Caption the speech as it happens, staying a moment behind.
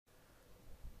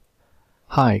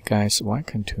Hi guys,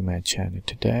 welcome to my channel.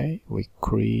 Today we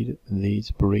create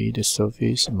this Braid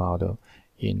Surface model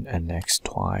in NX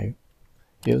 12.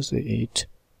 Use it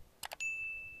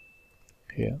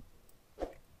here.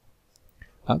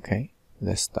 Okay,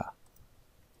 let's start.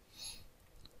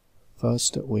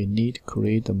 First, we need to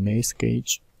create the main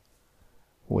sketch.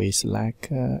 We select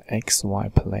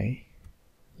XY plane.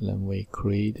 Then we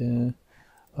create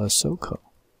a circle.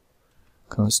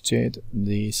 Concentrate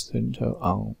the center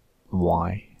on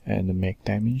Y and make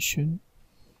dimension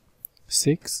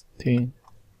 16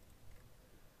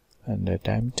 and the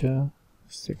diameter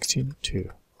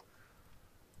 16.2.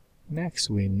 Next,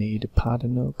 we need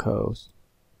partner codes.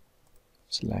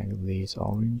 Select this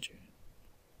orange.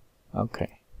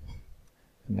 Okay.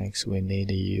 Next, we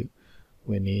need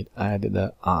add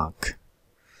the arc.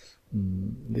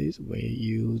 This we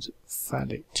use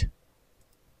fillet.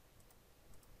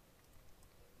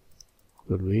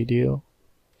 The radius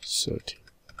 30,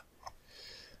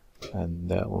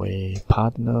 and we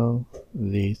partner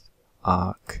this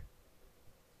arc.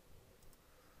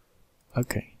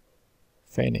 Okay,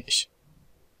 finish.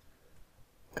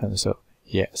 Cancel.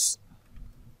 Yes.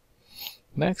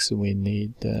 Next, we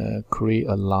need create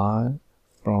a line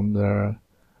from the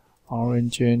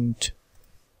origin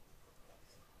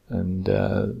and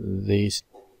this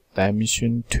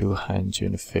dimension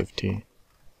 250.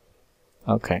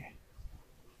 Okay.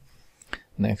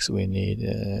 Next, we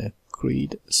need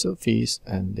Braid Surface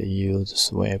and use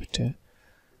swept.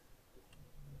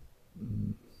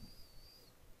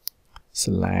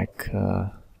 Select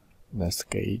the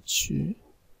sketch.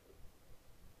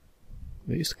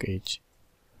 This sketch.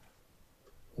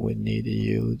 We need to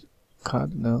use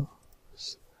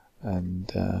cardinals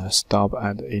and stop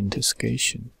at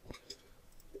intersection.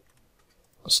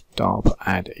 Stop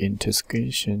at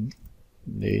intersection.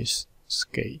 This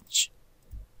sketch.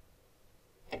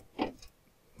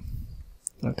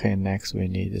 Okay, next we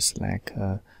need to select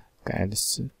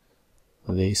guides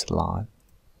this line.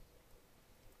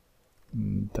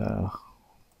 And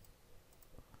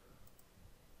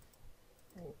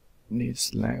need to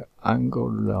select angle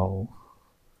row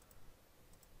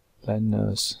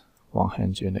liners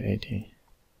 180.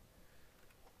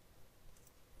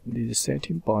 Need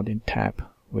setting body tab.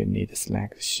 We need to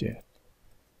select shape.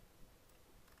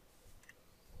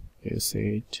 You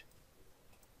see it.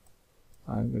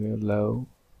 Angle low.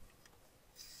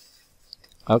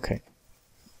 Okay.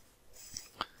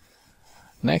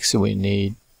 Next, we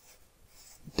need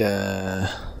the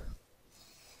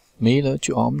mirror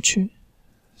geometry.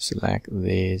 Select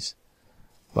this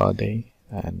body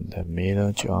and the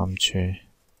mirror geometry.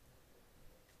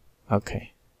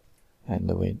 Okay.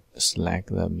 And we select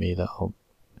the mirror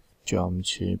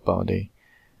geometry body.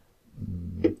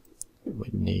 We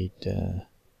need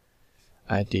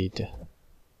edit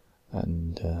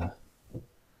and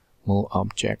move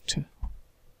object.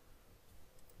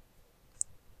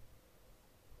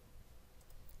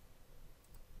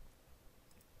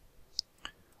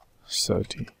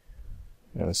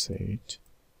 You'll see it.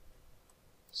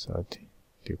 30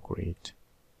 degrees.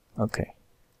 Okay.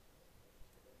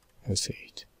 You'll see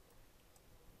it.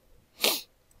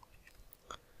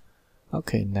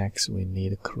 Okay, next we need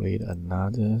to create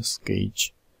another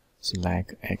sketch.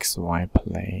 Select XY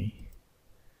plane.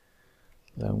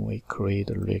 Then we create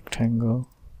a rectangle.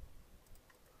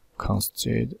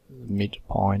 Concentrate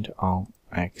midpoint on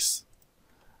X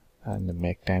and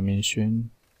make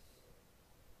dimension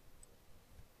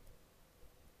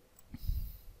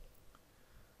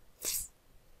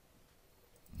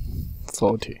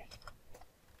 40.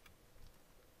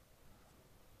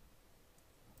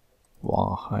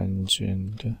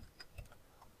 100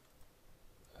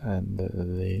 and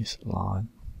this line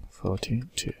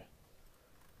 42.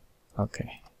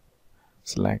 Okay.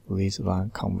 Select this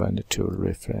one, convert to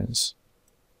reference.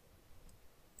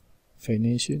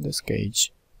 Finish the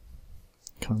sketch.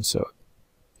 Cancel.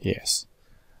 Yes.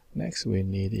 Next, we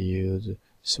need to use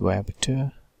swept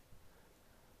and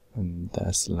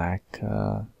select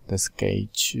the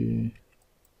sketch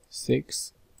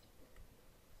 6.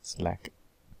 Select.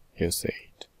 You see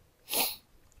it.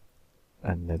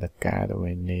 And the guide,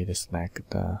 we need to select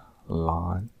the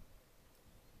line.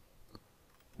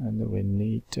 And we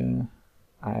need to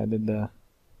add the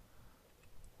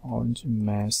orange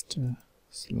mask.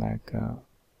 Select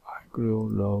angle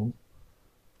row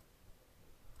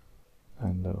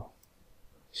and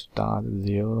start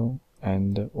 0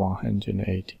 and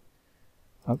 180.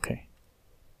 Okay,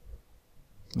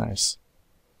 nice.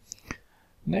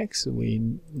 Next,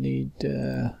 we need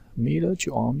mirror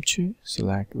geometry.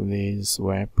 Select this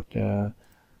swept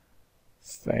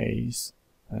face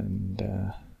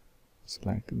and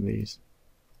select this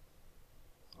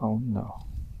Oh no,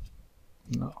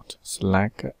 not.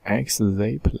 Select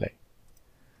XZ play.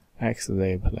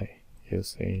 XZ play. You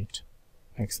see it.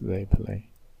 XZ play.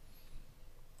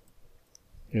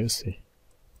 You see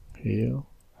here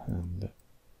and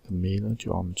the middle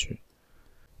geometry.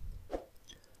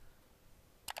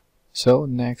 So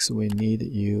next we need to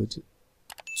use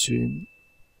trim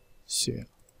shell.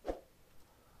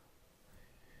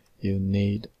 You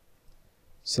need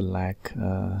select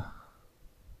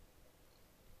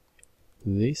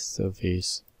this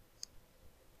surface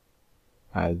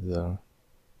as the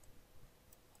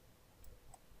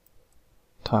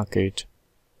target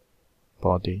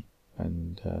body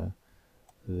and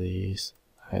this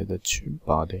as the trim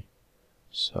body.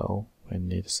 So we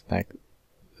need to select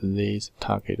this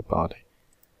target body.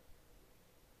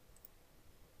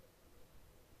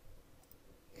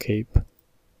 Keep.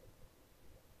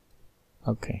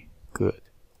 Okay, good.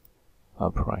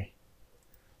 Apply.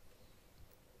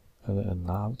 And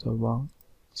another one,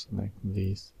 select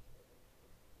this.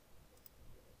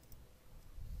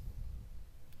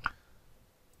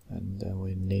 And then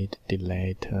we need to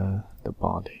delete the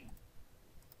body.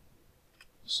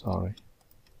 Sorry.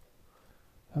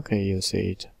 Okay, you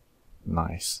see it.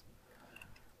 Nice.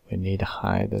 We need to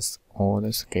hide all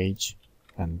the sketch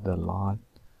and the line.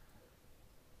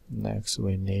 Next,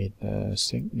 we need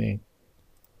thickness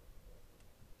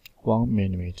 1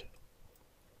 mm.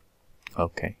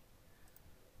 Okay.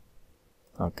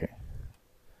 Okay.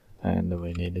 And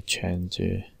we need to change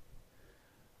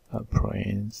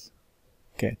appearance.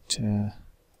 Get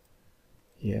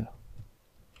yeah,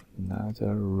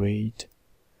 another red.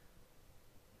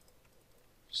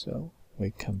 So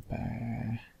we come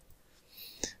back.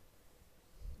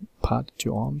 Part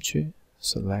geometry.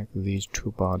 Select these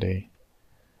two body.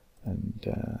 And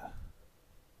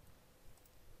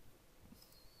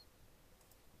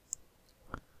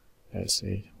let's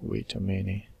see, wait a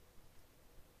minute.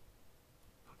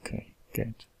 Okay,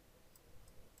 get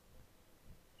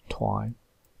twine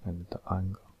and the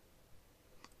angle.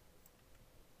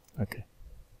 Okay.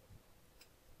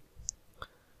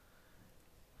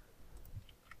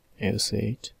 You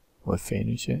see it, we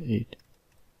finish it.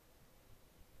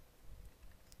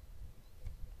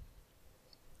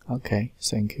 Okay,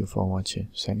 thank you for watching.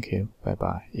 Thank you. Bye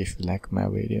bye. If you like my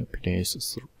video, please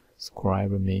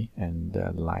subscribe me and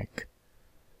like.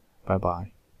 Bye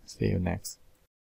bye. See you next.